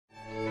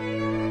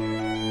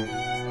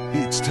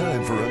It's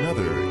time for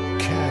another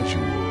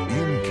casual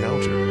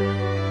encounter.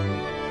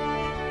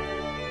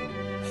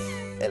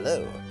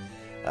 Hello.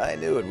 I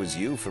knew it was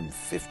you from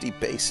 50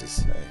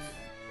 paces.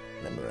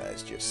 I've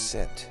memorized your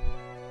scent.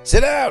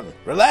 Sit down!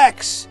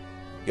 Relax!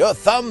 Your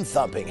thumb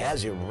thumping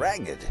has you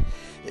ragged.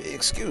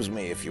 Excuse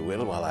me, if you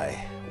will, while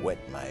I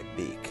wet my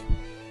beak.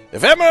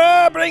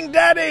 Ephemera, bring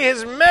Daddy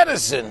his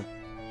medicine!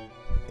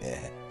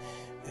 Yeah,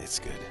 it's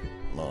good.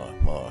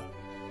 More.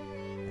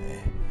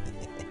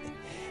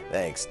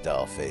 Thanks,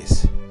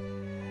 dollface.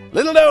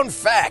 Little known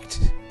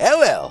fact,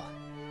 LL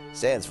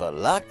stands for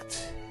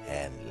locked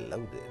and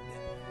loaded.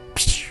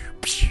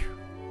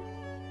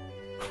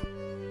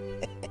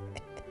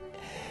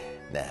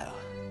 Now,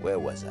 where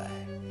was I?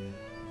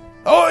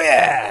 Oh,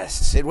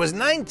 yes! It was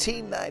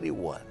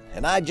 1991,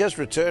 and I just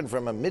returned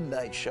from a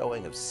midnight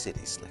showing of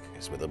City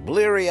Slickers with a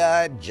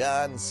bleary-eyed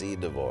John C.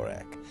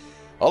 Dvorak.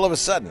 All of a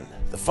sudden,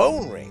 the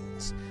phone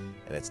rings,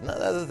 and it's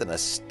none other than a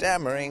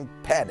stammering,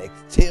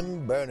 panicked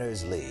Tim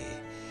Berners-Lee.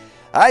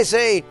 I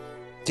say,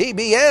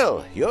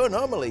 TBL, you're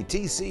normally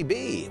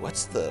TCB.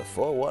 What's the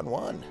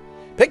 411?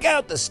 Pick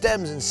out the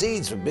stems and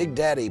seeds for Big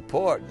Daddy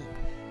Port, and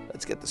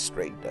let's get the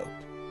straight dope.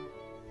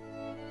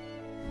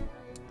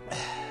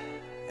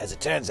 As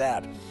it turns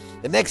out,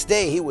 the next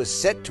day he was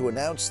set to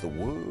announce the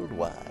World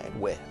Wide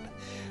Web,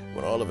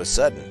 when all of a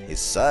sudden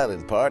his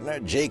silent partner,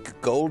 Jake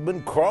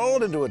Goldman,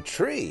 crawled into a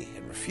tree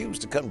and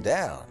refused to come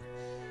down.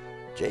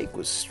 Jake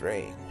was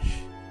strange.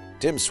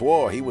 Tim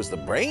swore he was the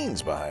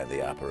brains behind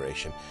the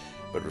operation,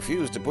 but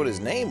refused to put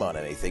his name on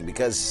anything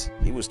because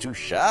he was too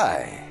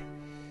shy.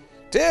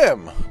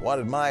 Tim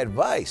wanted my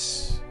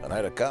advice on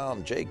how to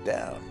calm Jake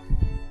down.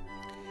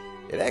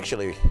 It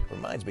actually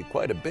reminds me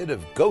quite a bit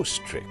of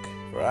Ghost Trick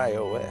for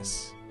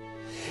iOS.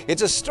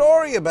 It's a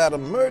story about a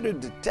murdered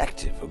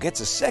detective who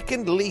gets a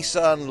second lease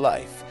on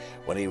life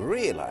when he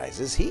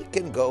realizes he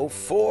can go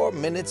 4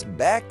 minutes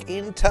back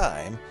in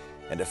time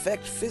and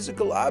affect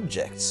physical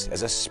objects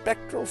as a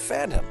spectral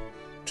phantom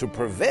to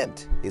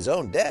prevent his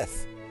own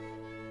death.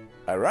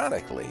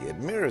 Ironically, it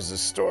mirrors the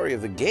story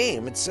of the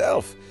game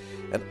itself.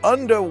 An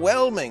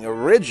underwhelming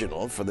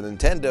original for the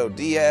Nintendo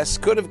DS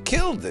could have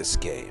killed this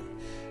game,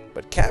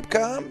 but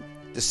Capcom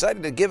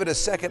decided to give it a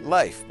second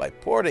life by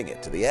porting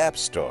it to the App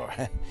Store.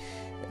 And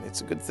it's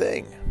a good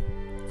thing.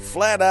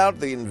 Flat out,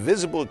 the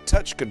invisible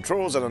touch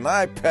controls on an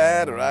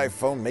iPad or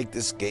iPhone make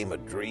this game a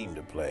dream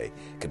to play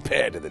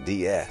compared to the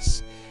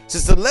DS,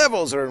 since the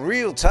levels are in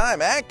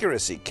real-time,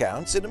 accuracy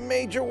counts in a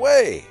major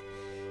way.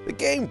 The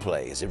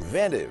gameplay is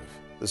inventive.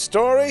 The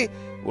story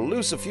will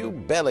loose a few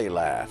belly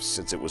laughs,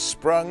 since it was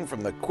sprung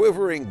from the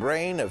quivering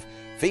brain of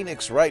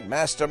Phoenix Wright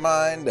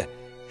mastermind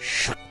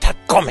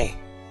Shutakomi.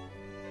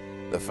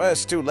 The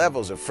first 2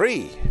 levels are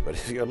free, but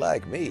if you're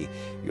like me,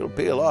 you'll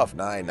peel off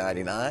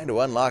 $9.99 to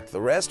unlock the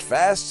rest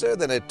faster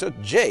than it took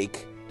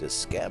Jake to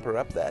scamper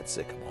up that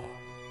sycamore.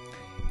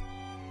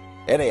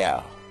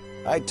 Anyhow,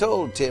 I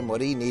told Tim what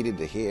he needed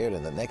to hear,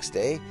 and the next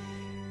day,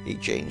 he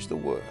changed the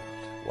world,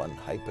 one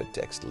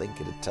hypertext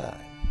link at a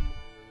time.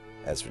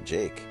 As for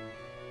Jake,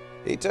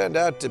 he turned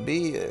out to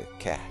be a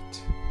cat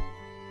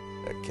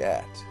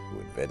who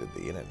invented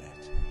the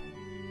internet.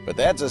 But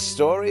that's a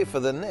story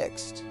for the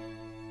next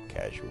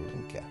casual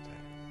encounter.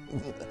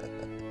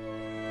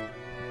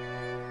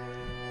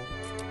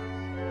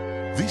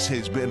 This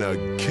has been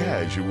a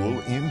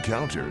casual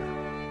encounter.